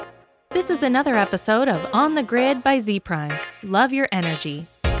This is another episode of On the Grid by Z Prime. Love your energy.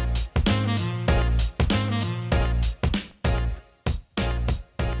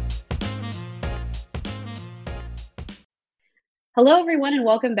 Hello, everyone, and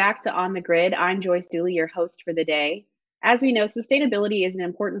welcome back to On the Grid. I'm Joyce, your host for the day. As we know, sustainability is an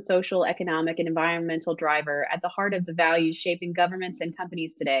important social, economic, and environmental driver at the heart of the values shaping governments and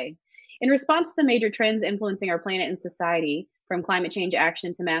companies today. In response to the major trends influencing our planet and society, from climate change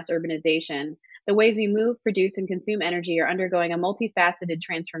action to mass urbanization, the ways we move, produce, and consume energy are undergoing a multifaceted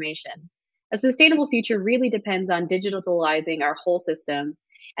transformation. A sustainable future really depends on digitalizing our whole system,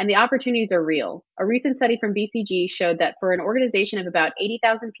 and the opportunities are real. A recent study from BCG showed that for an organization of about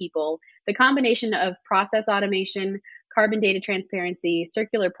 80,000 people, the combination of process automation, carbon data transparency,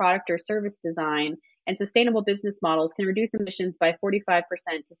 circular product or service design, and sustainable business models can reduce emissions by 45%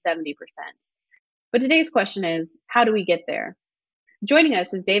 to 70%. But today's question is, how do we get there? Joining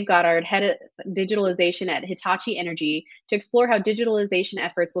us is Dave Goddard, Head of Digitalization at Hitachi Energy, to explore how digitalization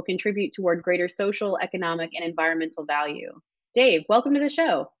efforts will contribute toward greater social, economic, and environmental value. Dave, welcome to the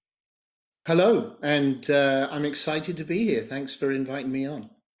show. Hello, and I'm excited to be here. Thanks for inviting me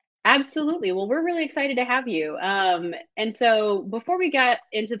on. Absolutely. Well, we're really excited to have you. And so before we get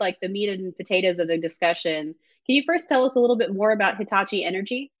into like the meat and potatoes of the discussion, can you first tell us a little bit more about Hitachi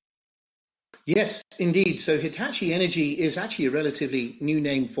Energy? Yes, indeed. So Hitachi Energy is actually a relatively new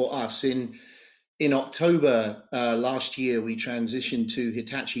name for us. In October last year, we transitioned to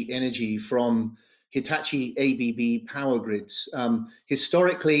Hitachi Energy from Hitachi ABB Power Grids.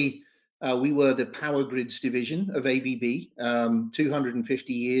 Historically, we were the Power Grids division of ABB,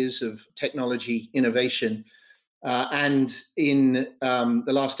 250 years of technology innovation. And in the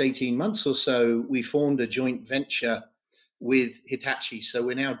last 18 months or so, we formed a joint venture with Hitachi. So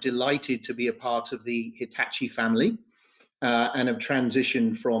we're now delighted to be a part of the Hitachi family and have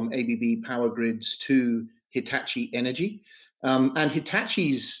transitioned from ABB Power Grids to Hitachi Energy. And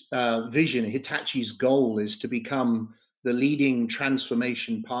Hitachi's vision, Hitachi's goal is to become the leading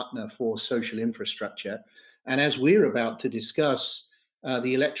transformation partner for social infrastructure. And as we're about to discuss,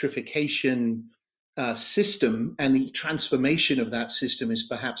 the electrification system and the transformation of that system is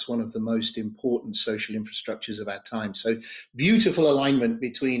perhaps one of the most important social infrastructures of our time. So beautiful alignment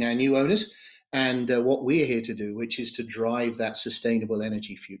between our new owners and what we're here to do, which is to drive that sustainable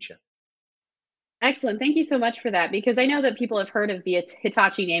energy future. Excellent. Thank you so much for that, because I know that people have heard of the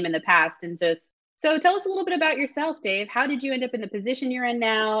Hitachi name in the past. And so tell us a little bit about yourself, Dave. How did you end up in the position you're in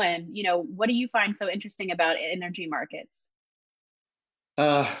now? And, what do you find so interesting about energy markets?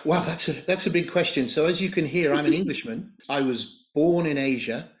 Wow, that's a big question. So as you can hear, I'm an Englishman. I was born in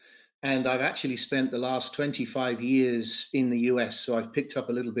Asia, and I've actually spent the last 25 years in the US. So I've picked up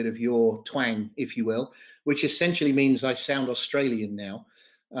a little bit of your twang, if you will, which essentially means I sound Australian now.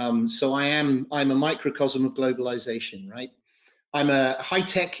 So I'm a microcosm of globalization, right? I'm a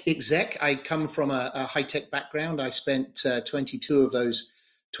high-tech exec. I come from a high-tech background. I spent 22 of those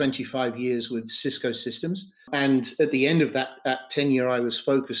 25 years with Cisco Systems. And at the end of that tenure, I was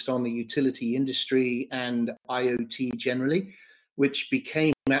focused on the utility industry and IoT generally, which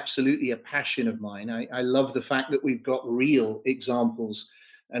became absolutely a passion of mine. I love the fact that we've got real examples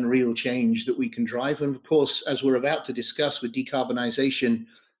and real change that we can drive. And of course, as we're about to discuss, with decarbonization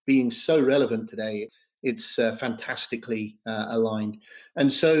being so relevant today, it's fantastically aligned.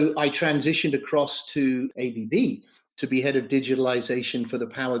 And so I transitioned across to ABB to be head of digitalization for the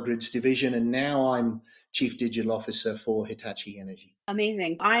Power Grids division. And now I'm Chief Digital Officer for Hitachi Energy.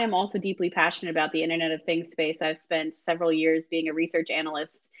 Amazing. I am also deeply passionate about the Internet of Things space. I've spent several years being a research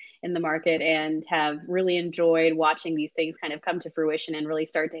analyst in the market and have really enjoyed watching these things kind of come to fruition and really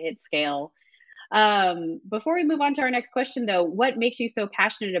start to hit scale. Before we move on to our next question, though, what makes you so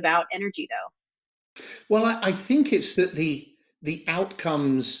passionate about energy, though? Well, I think it's that the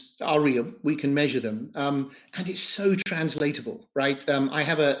outcomes are real. We can measure them, and it's so translatable, right? I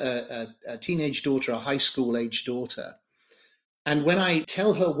have a teenage daughter, a high school age daughter, and when I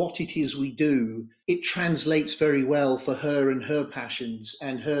tell her what it is we do, it translates very well for her and her passions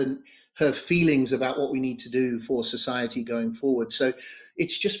and her feelings about what we need to do for society going forward. So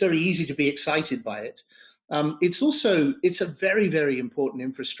it's just very easy to be excited by it. It's a very, very important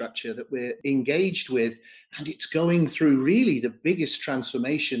infrastructure that we're engaged with, and it's going through really the biggest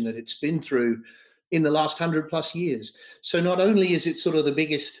transformation that it's been through in the last 100 plus years. So not only is it sort of the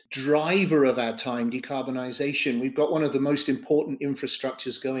biggest driver of our time, decarbonization, we've got one of the most important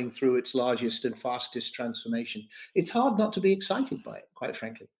infrastructures going through its largest and fastest transformation. It's hard not to be excited by it, quite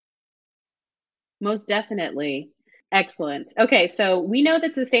frankly. Most definitely. Excellent. Okay, so we know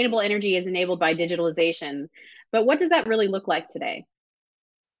that sustainable energy is enabled by digitalization, but what does that really look like today?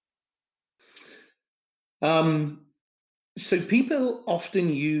 Um, so people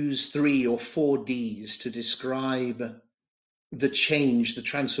often use 3 or 4 Ds to describe the change, the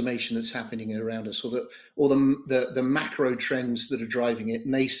transformation that's happening around us, or the macro trends that are driving it.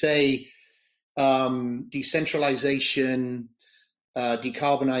 And they say decentralization,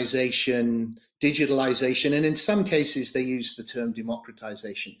 decarbonization, digitalization, and in some cases they use the term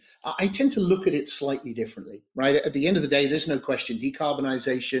democratization. I tend to look at it slightly differently, right? At the end of the day, there's no question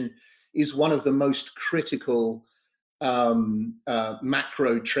decarbonization is one of the most critical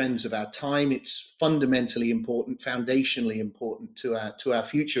macro trends of our time. It's fundamentally important, foundationally important to our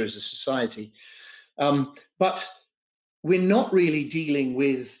future as a society. But we're not really dealing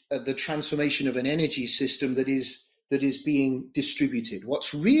with the transformation of an energy system that is being distributed.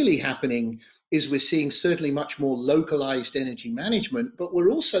 What's really happening is we're seeing certainly much more localized energy management, but we're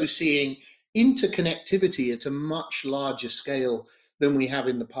also seeing interconnectivity at a much larger scale than we have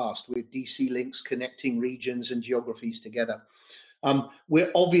in the past, with DC links connecting regions and geographies together.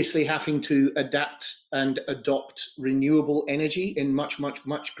 We're obviously having to adapt and adopt renewable energy in much, much,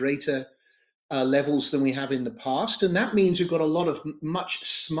 much greater levels than we have in the past. And that means we've got a lot of much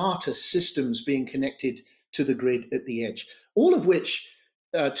smarter systems being connected to the grid at the edge, all of which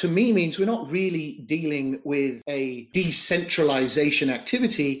to me means we're not really dealing with a decentralization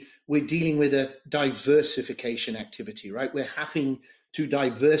activity, we're dealing with a diversification activity, right? We're having to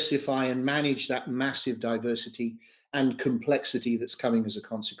diversify and manage that massive diversity and complexity that's coming as a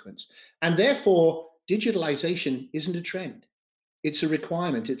consequence. And therefore, digitalization isn't a trend. It's a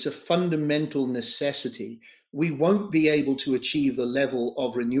requirement. It's a fundamental necessity. We won't be able to achieve the level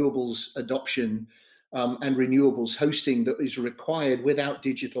of renewables adoption and renewables hosting that is required without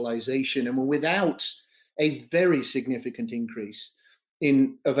digitalization and without a very significant increase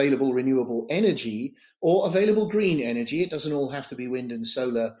in available renewable energy or available green energy. It doesn't all have to be wind and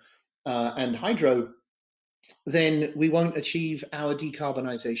solar and hydro. Then we won't achieve our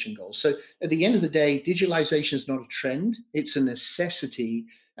decarbonisation goals. So at the end of the day, digitalisation is not a trend, it's a necessity,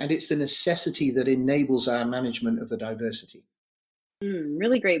 and it's a necessity that enables our management of the diversity.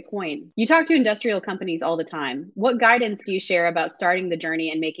 Really great point. You talk to industrial companies all the time. What guidance do you share about starting the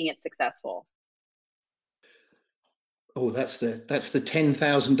journey and making it successful? Oh, that's the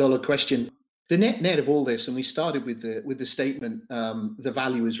 $10,000 question. The net of all this, and we started with the statement, the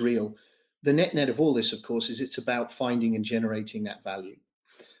value is real. The net of all this, of course, is it's about finding and generating that value.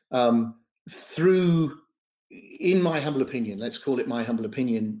 Through, in my humble opinion, let's call it my humble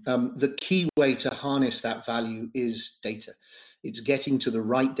opinion, the key way to harness that value is data. It's getting to the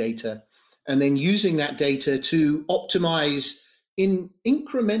right data and then using that data to optimize in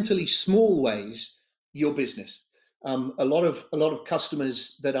incrementally small ways your business. A lot of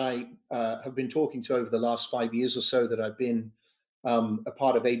customers that I have been talking to over the last 5 years or so that I've been a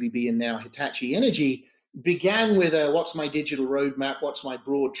part of ABB and now Hitachi Energy began with a what's my digital roadmap, what's my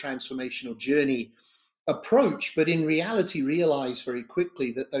broad transformational journey approach, but in reality realize very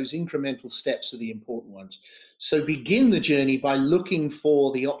quickly that those incremental steps are the important ones. So begin the journey by looking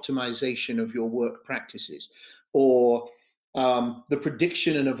for the optimization of your work practices or the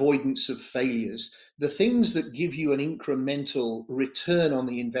prediction and avoidance of failures, the things that give you an incremental return on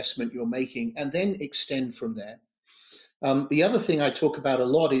the investment you're making, and then extend from there. The other thing I talk about a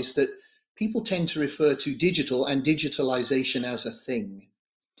lot is that people tend to refer to digital and digitalization as a thing.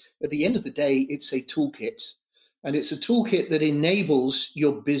 At the end of the day, it's a toolkit, and it's a toolkit that enables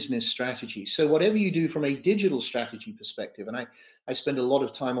your business strategy. So whatever you do from a digital strategy perspective, and I spend a lot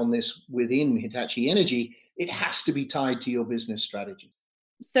of time on this within Hitachi Energy, it has to be tied to your business strategy.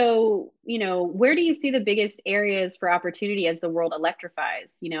 So, where do you see the biggest areas for opportunity as the world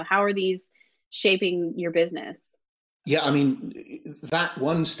electrifies? How are these shaping your business? Yeah, I mean, that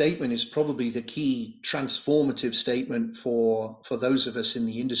one statement is probably the key transformative statement for those of us in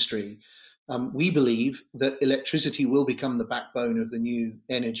the industry. We believe that electricity will become the backbone of the new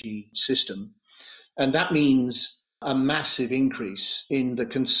energy system. And that means a massive increase in the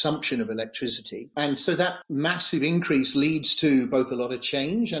consumption of electricity. And so that massive increase leads to both a lot of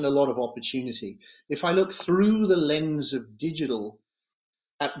change and a lot of opportunity. If I look through the lens of digital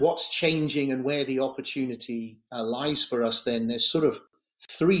at what's changing and where the opportunity lies for us, then there's sort of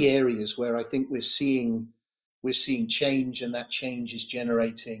 3 areas where I think we're seeing change, and that change is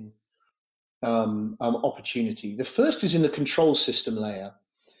generating opportunity. The first is in the control system layer.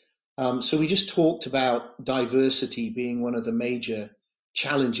 So we just talked about diversity being one of the major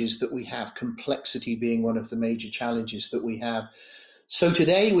challenges that we have, complexity being one of the major challenges that we have. So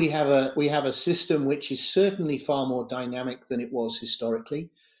today we have a system which is certainly far more dynamic than it was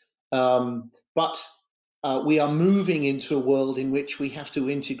historically, but we are moving into a world in which we have to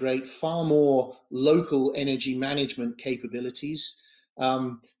integrate far more local energy management capabilities,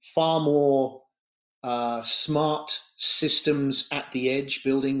 far more smart systems at the edge.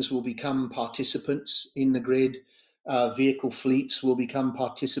 Buildings will become participants in the grid. Vehicle fleets will become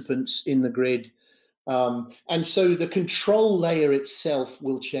participants in the grid. And so the control layer itself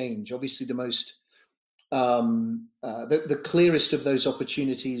will change. Obviously, the clearest of those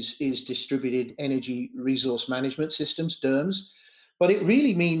opportunities is distributed energy resource management systems, DERMS. But it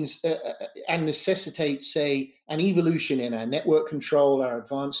really means and necessitates, say, an evolution in our network control, our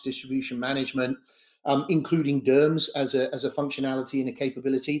advanced distribution management, including DERMS as a functionality and a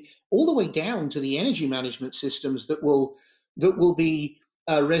capability, all the way down to the energy management systems that will be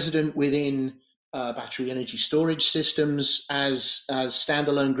resident within battery energy storage systems as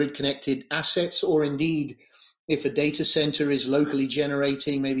standalone grid connected assets, or indeed, if a data center is locally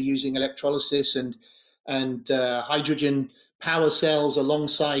generating, maybe using electrolysis and hydrogen power cells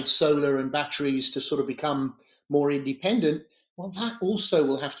alongside solar and batteries to sort of become more independent, well, that also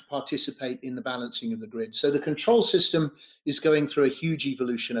will have to participate in the balancing of the grid. So the control system is going through a huge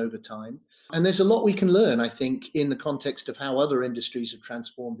evolution over time. And there's a lot we can learn, I think, in the context of how other industries have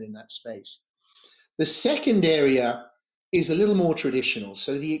transformed in that space. The second area is a little more traditional.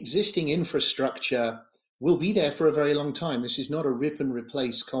 So the existing infrastructure will be there for a very long time. This is not a rip and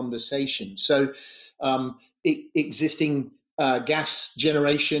replace conversation. So existing gas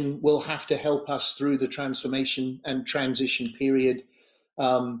generation will have to help us through the transformation and transition period.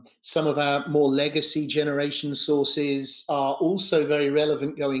 Some of our more legacy generation sources are also very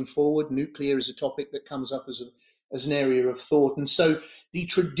relevant going forward. Nuclear is a topic that comes up as an area of thought. And so the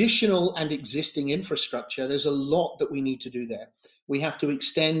traditional and existing infrastructure, there's a lot that we need to do there. We have to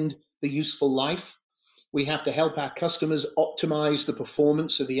extend the useful life. We have to help our customers optimize the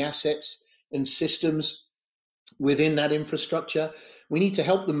performance of the assets and systems within that infrastructure. We need to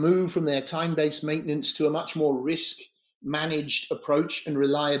help them move from their time-based maintenance to a much more risk-managed approach and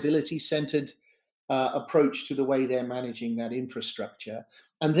reliability-centered approach to the way they're managing that infrastructure.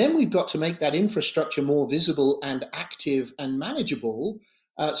 And then we've got to make that infrastructure more visible and active and manageable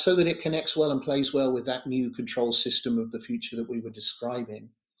so that it connects well and plays well with that new control system of the future that we were describing.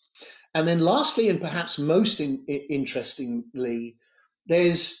 And then lastly, and perhaps most interestingly,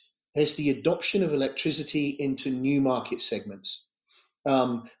 there's the adoption of electricity into new market segments.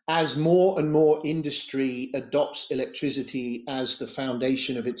 As more and more industry adopts electricity as the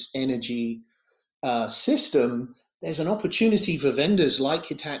foundation of its energy system, there's an opportunity for vendors like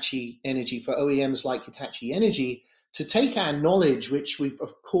Hitachi Energy, for OEMs like Hitachi Energy, to take our knowledge, which we've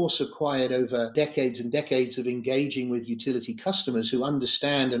of course acquired over decades and decades of engaging with utility customers who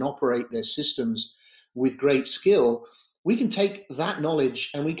understand and operate their systems with great skill. We can take that knowledge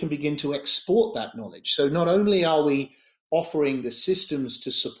and we can begin to export that knowledge. So not only are we offering the systems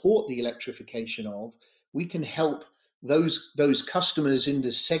to support the electrification of, we can help those customers in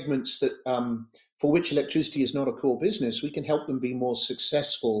the segments that for which electricity is not a core business, we can help them be more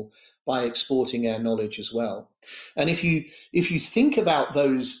successful by exporting our knowledge as well. And if you think about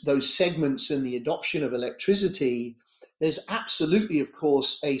those segments and the adoption of electricity, there's absolutely, of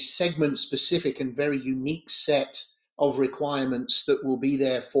course, a segment-specific and very unique set of requirements that will be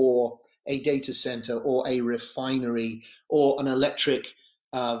there for a data center or a refinery or an electric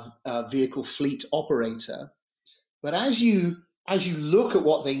vehicle fleet operator. But as you look at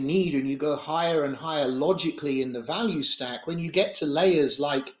what they need and you go higher and higher logically in the value stack, when you get to layers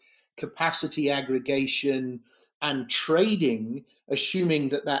like capacity aggregation and trading, assuming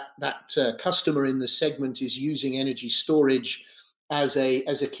that customer in the segment is using energy storage as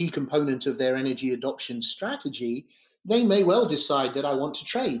a key component of their energy adoption strategy, they may well decide that I want to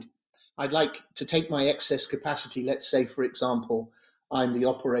trade. I'd like to take my excess capacity. Let's say, for example, I'm the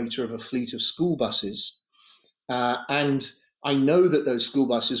operator of a fleet of school buses. And I know that those school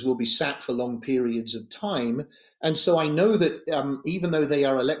buses will be sat for long periods of time. And so I know that even though they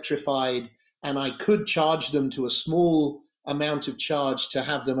are electrified and I could charge them to a small amount of charge to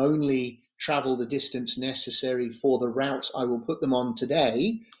have them only travel the distance necessary for the route I will put them on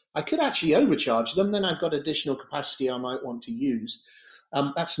today, I could actually overcharge them. Then I've got additional capacity I might want to use.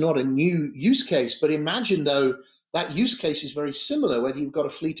 That's not a new use case, but imagine though that use case is very similar, whether you've got a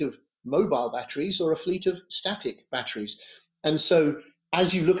fleet of mobile batteries or a fleet of static batteries. And so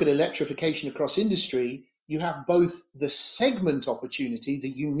as you look at electrification across industry, you have both the segment opportunity, the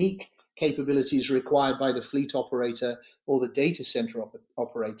unique capabilities required by the fleet operator or the data center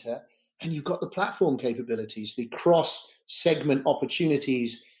operator, and you've got the platform capabilities, the cross-segment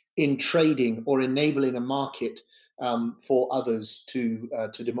opportunities in trading or enabling a market for others to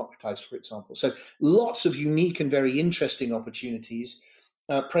democratize, for example. So lots of unique and very interesting opportunities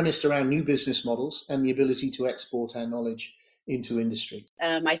premised around new business models and the ability to export our knowledge into industry.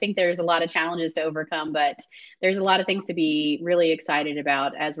 I think there's a lot of challenges to overcome, but there's a lot of things to be really excited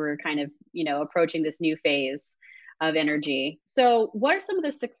about as we're kind of, approaching this new phase of energy. So what are some of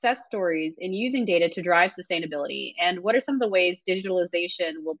the success stories in using data to drive sustainability? And what are some of the ways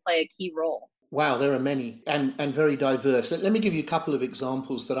digitalization will play a key role? Wow, there are many and very diverse. Let me give you a couple of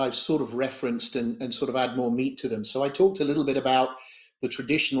examples that I've sort of referenced and sort of add more meat to them. So I talked a little bit about the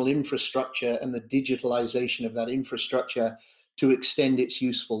traditional infrastructure and the digitalization of that infrastructure to extend its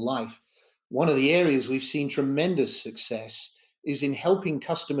useful life. One of the areas we've seen tremendous success is in helping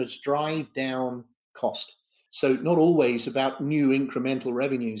customers drive down cost. So not always about new incremental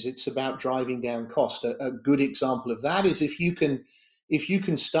revenues, it's about driving down cost. A good example of that is if you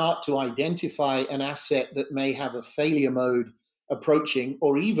can start to identify an asset that may have a failure mode approaching,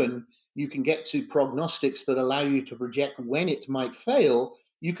 or even you can get to prognostics that allow you to project when it might fail,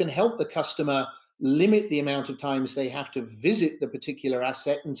 you can help the customer limit the amount of times they have to visit the particular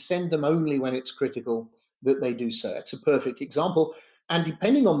asset and send them only when it's critical that they do so. That's a perfect example. And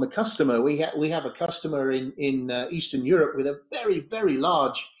depending on the customer, we have a customer in Eastern Europe with a very, very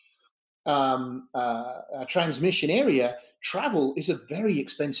large transmission area. Travel is a very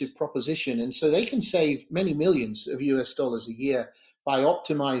expensive proposition, and so they can save many millions of US dollars a year by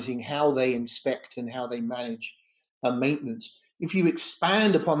optimizing how they inspect and how they manage maintenance. If you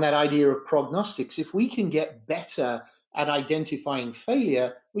expand upon that idea of prognostics, if we can get better at identifying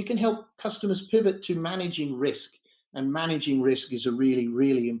failure, we can help customers pivot to managing risk. And managing risk is a really,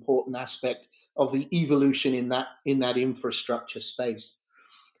 really important aspect of the evolution in that infrastructure space.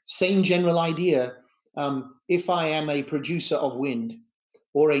 Same general idea. If I am a producer of wind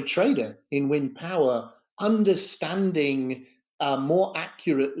or a trader in wind power, understanding more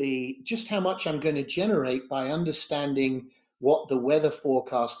accurately just how much I'm going to generate by understanding what the weather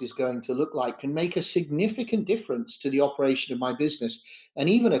forecast is going to look like can make a significant difference to the operation of my business. And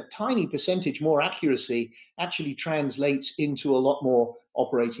even a tiny percentage more accuracy actually translates into a lot more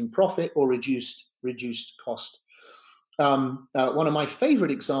operating profit or reduced cost. One of my favorite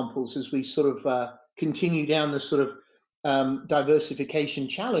examples as we sort of continue down the sort of diversification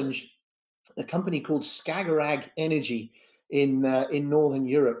challenge, a company called Skagerrak Energy in Northern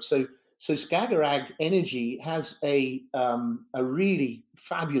Europe. So Skagerrak Energy has a really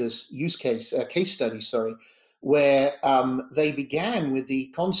fabulous case study, where they began with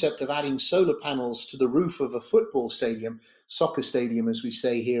the concept of adding solar panels to the roof of a football stadium, soccer stadium, as we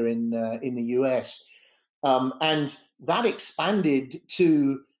say here in the US. And that expanded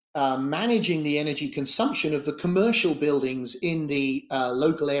to managing the energy consumption of the commercial buildings in the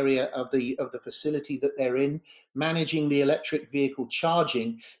local area of the facility that they're in, managing the electric vehicle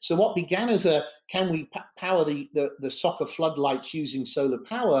charging. So what began as a can we power the soccer floodlights using solar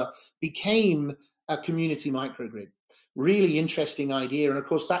power became a community microgrid. Really interesting idea. And of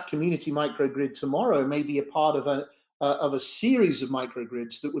course, that community microgrid tomorrow may be a part of a series of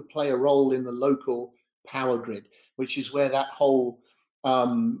microgrids that would play a role in the local power grid, which is where that whole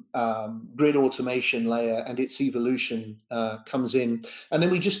grid automation layer and its evolution comes in. And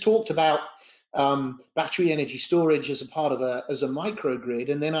then we just talked about battery energy storage as a part of a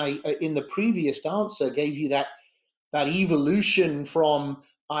microgrid. And then I, in the previous answer, gave you that evolution from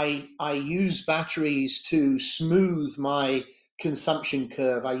I use batteries to smooth my consumption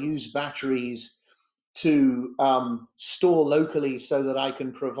curve. I use batteries to store locally so that I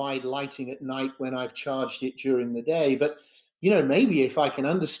can provide lighting at night when I've charged it during the day. But maybe if I can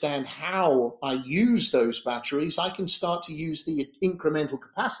understand how I use those batteries, I can start to use the incremental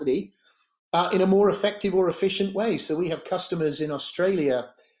capacity in a more effective or efficient way. So we have customers in Australia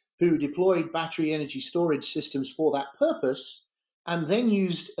who deployed battery energy storage systems for that purpose, and then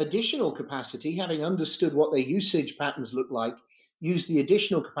used additional capacity, having understood what their usage patterns look like, used the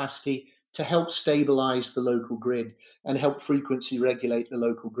additional capacity to help stabilize the local grid and help frequency regulate the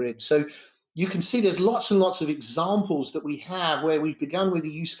local grid. So you can see there's lots and lots of examples that we have where we've begun with a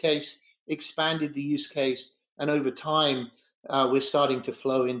use case, expanded the use case, and over time we're starting to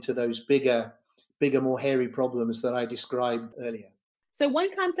flow into those bigger, more hairy problems that I described earlier. So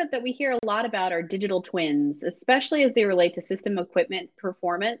one concept that we hear a lot about are digital twins, especially as they relate to system equipment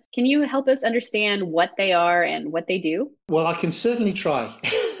performance. Can you help us understand what they are and what they do? Well, I can certainly try.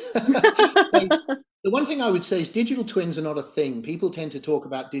 The one thing I would say is digital twins are not a thing. People tend to talk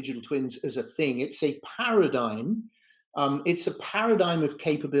about digital twins as a thing. It's a paradigm. It's a paradigm of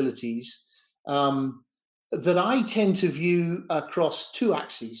capabilities that I tend to view across two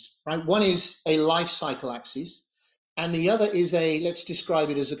axes, right? One is a life cycle axis. and the other is let's describe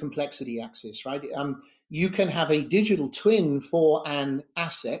it as a complexity axis, right? You can have a digital twin for an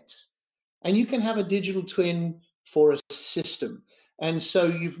asset, and you can have a digital twin for a system. And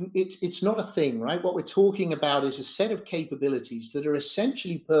so it's not a thing, right? What we're talking about is a set of capabilities that are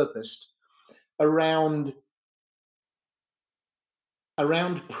essentially purposed around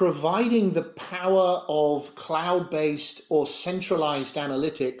providing the power of cloud-based or centralized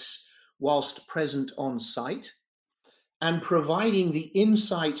analytics whilst present on site, and providing the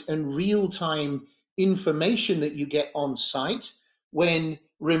insight and real-time information that you get on site when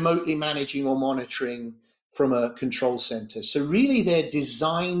remotely managing or monitoring from a control center. So really they're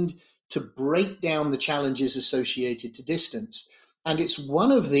designed to break down the challenges associated to distance. And it's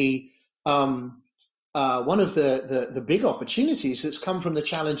one of the big opportunities that's come from the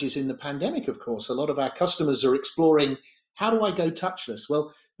challenges in the pandemic, of course. A lot of our customers are exploring, how do I go touchless?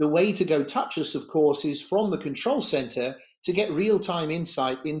 Well, the way to go touchless, of course, is from the control center to get real-time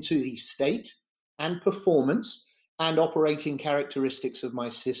insight into the state and performance and operating characteristics of my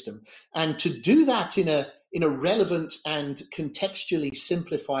system. And to do that in a relevant and contextually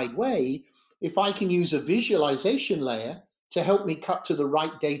simplified way, if I can use a visualization layer to help me cut to the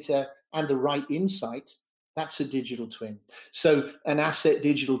right data and the right insight, that's a digital twin. So an asset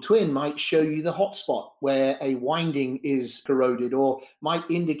digital twin might show you the hotspot where a winding is corroded, or might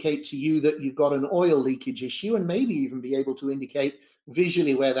indicate to you that you've got an oil leakage issue, and maybe even be able to indicate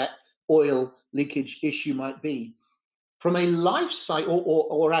visually where that oil leakage issue might be. From a life cycle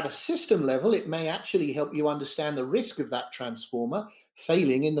or at a system level, it may actually help you understand the risk of that transformer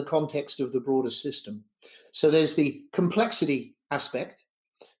failing in the context of the broader system. So there's the complexity aspect.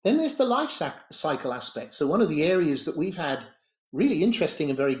 Then there's the life cycle aspect. So one of the areas that we've had really interesting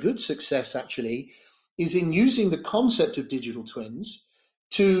and very good success actually is in using the concept of digital twins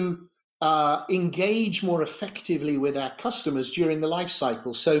to engage more effectively with our customers during the life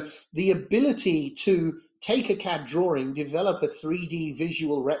cycle. So the ability to take a CAD drawing, develop a 3D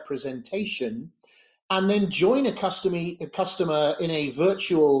visual representation, and then join a customer in a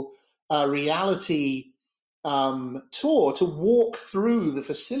virtual reality tour to walk through the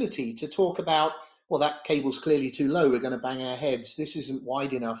facility to talk about, well, that cable's clearly too low, we're going to bang our heads, this isn't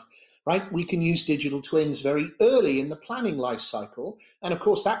wide enough, right? We can use digital twins very early in the planning life cycle, and of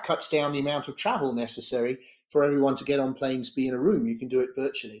course that cuts down the amount of travel necessary for everyone to get on planes, be in a room. You can do it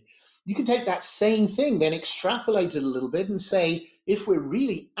virtually. You can take that same thing, then extrapolate it a little bit and say, if we're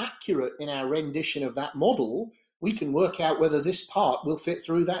really accurate in our rendition of that model, we can work out whether this part will fit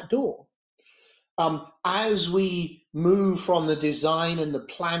through that door. As we move from the design and the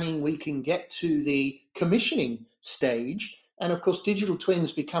planning, we can get to the commissioning stage. And of course, digital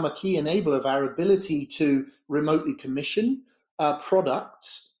twins become a key enabler of our ability to remotely commission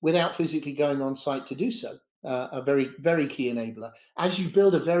products without physically going on site to do so. A very, very key enabler. As you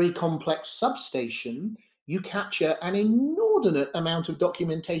build a very complex substation, you capture an inordinate amount of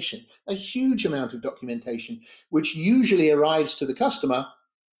documentation, a huge amount of documentation, which usually arrives to the customer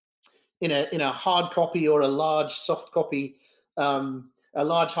in a hard copy or a large soft copy, a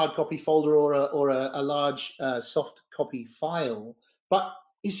large hard copy folder or a large soft copy file, but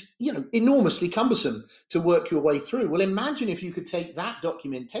is enormously cumbersome to work your way through. Well, imagine if you could take that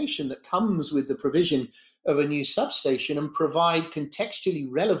documentation that comes with the provision of a new substation and provide contextually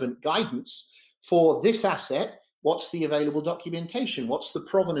relevant guidance for this asset. What's the available documentation? What's the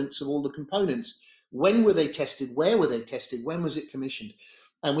provenance of all the components? When were they tested? Where were they tested? When was it commissioned?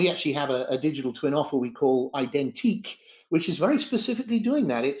 And we actually have a digital twin offer we call Identique, which is very specifically doing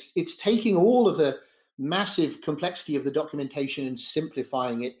that. It's taking all of the massive complexity of the documentation and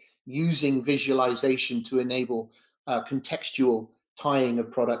simplifying it using visualization to enable contextual tying of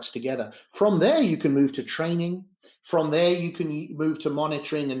products together. From there, you can move to training. From there, you can move to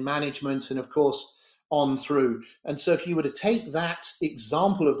monitoring and management, and of course, on through. And so if you were to take that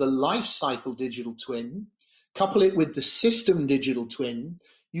example of the life cycle digital twin, couple it with the system digital twin,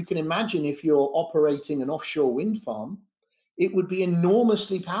 you can imagine if you're operating an offshore wind farm, it would be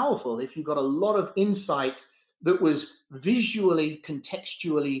enormously powerful if you got a lot of insight that was visually,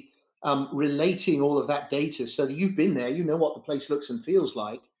 contextually relating all of that data so that you've been there, you know what the place looks and feels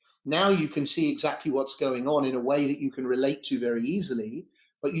like. Now you can see exactly what's going on in a way that you can relate to very easily,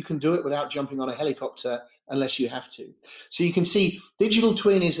 but you can do it without jumping on a helicopter unless you have to. So you can see digital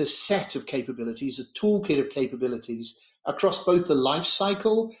twin is a set of capabilities, a toolkit of capabilities across both the life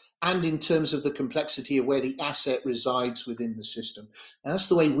cycle and in terms of the complexity of where the asset resides within the system. And that's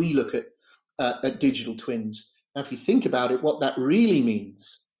the way we look at digital twins. Now, if you think about it, what that really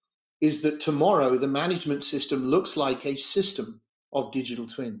means is that tomorrow the management system looks like a system of digital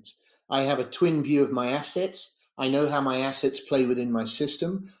twins. I have a twin view of my assets. I know how my assets play within my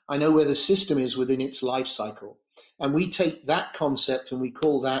system. I know where the system is within its life cycle. And we take that concept and we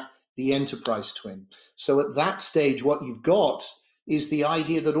call that the enterprise twin. So at that stage, what you've got is the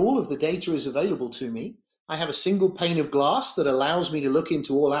idea that all of the data is available to me. I have a single pane of glass that allows me to look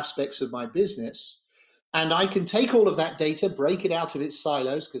into all aspects of my business. And I can take all of that data, break it out of its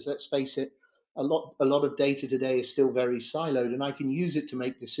silos, because let's face it, a lot of data today is still very siloed, and I can use it to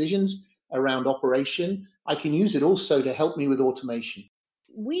make decisions around operation. I can use it also to help me with automation.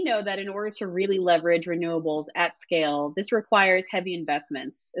 We know that in order to really leverage renewables at scale, this requires heavy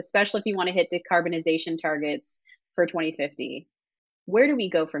investments, especially if you want to hit decarbonization targets for 2050. Where do we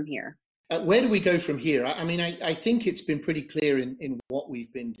go from here? Where do we go from here? I think it's been pretty clear in what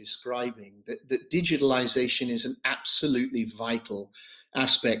we've been describing that digitalization is an absolutely vital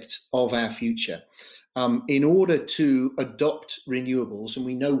aspect of our future. In order to adopt renewables, and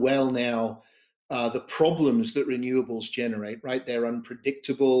we know well now the problems that renewables generate, right? They're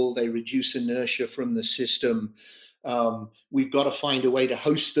unpredictable, they reduce inertia from the system. We've got to find a way to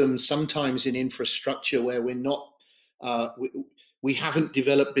host them, sometimes in infrastructure where we're not, we haven't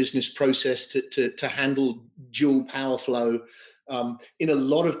developed business process to handle dual power flow. In a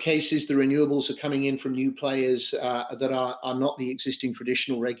lot of cases, the renewables are coming in from new players that are not the existing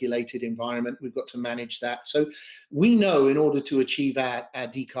traditional regulated environment. We've got to manage that. So we know in order to achieve our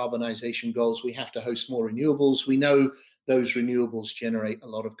decarbonization goals, we have to host more renewables. We know those renewables generate a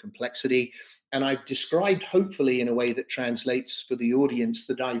lot of complexity. And I've described, hopefully in a way that translates for the audience,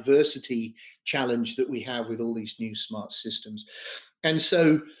 the diversity challenge that we have with all these new smart systems. And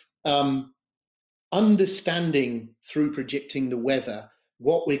so understanding through predicting the weather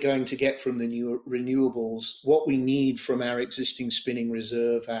what we're going to get from the new renewables, what we need from our existing spinning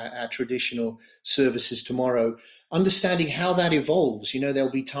reserve, our traditional services tomorrow, understanding how that evolves.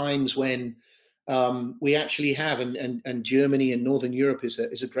 There'll be times when we actually have, and Germany and Northern Europe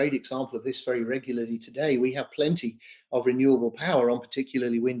is a great example of this very regularly today. We have plenty of renewable power on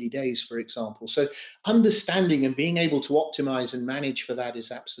particularly windy days, for example. So understanding and being able to optimize and manage for that is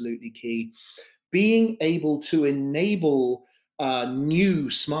absolutely key. Being able to enable new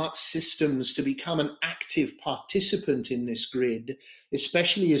smart systems to become an active participant in this grid,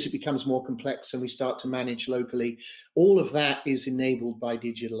 especially as it becomes more complex and we start to manage locally, all of that is enabled by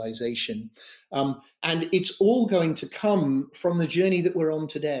digitalization. And it's all going to come from the journey that we're on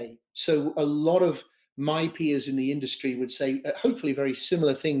today. So a lot of my peers in the industry would say, hopefully very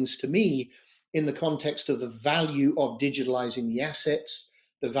similar things to me in the context of the value of digitalizing the assets,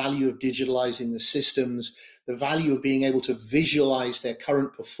 the value of digitalizing the systems, the value of being able to visualize their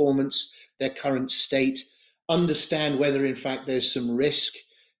current performance, their current state, understand whether in fact there's some risk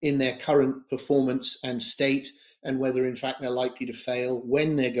in their current performance and state, and whether in fact they're likely to fail,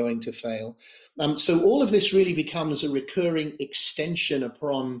 when they're going to fail. So all of this really becomes a recurring extension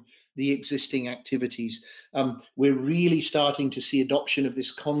upon the existing activities. We're really starting to see adoption of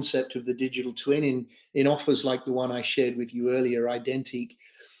this concept of the digital twin in offers like the one I shared with you earlier, Identique.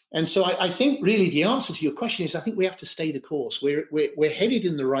 And so I think really the answer to your question is I think we have to stay the course. We're headed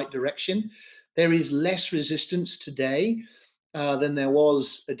in the right direction. There is less resistance today than there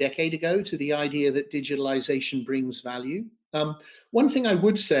was a decade ago to the idea that digitalization brings value. One thing I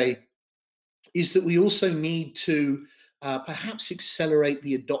would say is that we also need to perhaps accelerate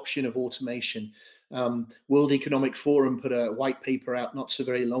the adoption of automation. World Economic Forum put a white paper out not so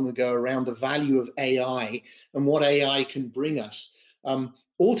very long ago around the value of AI and what AI can bring us.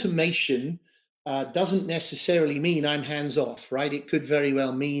 Automation doesn't necessarily mean I'm hands off, right? It could very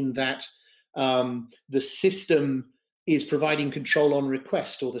well mean that the system is providing control on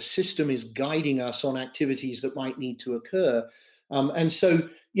request, or the system is guiding us on activities that might need to occur. And so,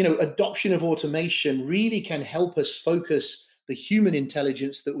 adoption of automation really can help us focus the human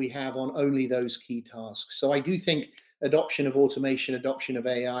intelligence that we have on only those key tasks. So I do think adoption of automation, adoption of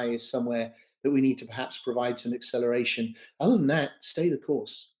AI is somewhere that we need to perhaps provide some acceleration. Other than that, stay the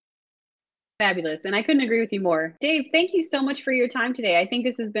course. Fabulous. And I couldn't agree with you more. Dave, thank you so much for your time today. I think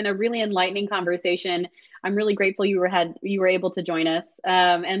this has been a really enlightening conversation. I'm really grateful you were able to join us.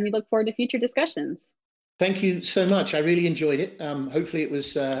 And we look forward to future discussions. Thank you so much. I really enjoyed it. Hopefully it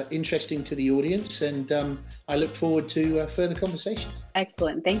was interesting to the audience, and I look forward to further conversations.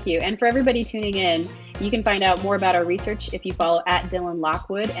 Excellent. Thank you. And for everybody tuning in, you can find out more about our research if you follow @Dylan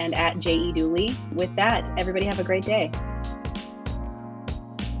Lockwood and @JE Dooley. With that, everybody have a great day.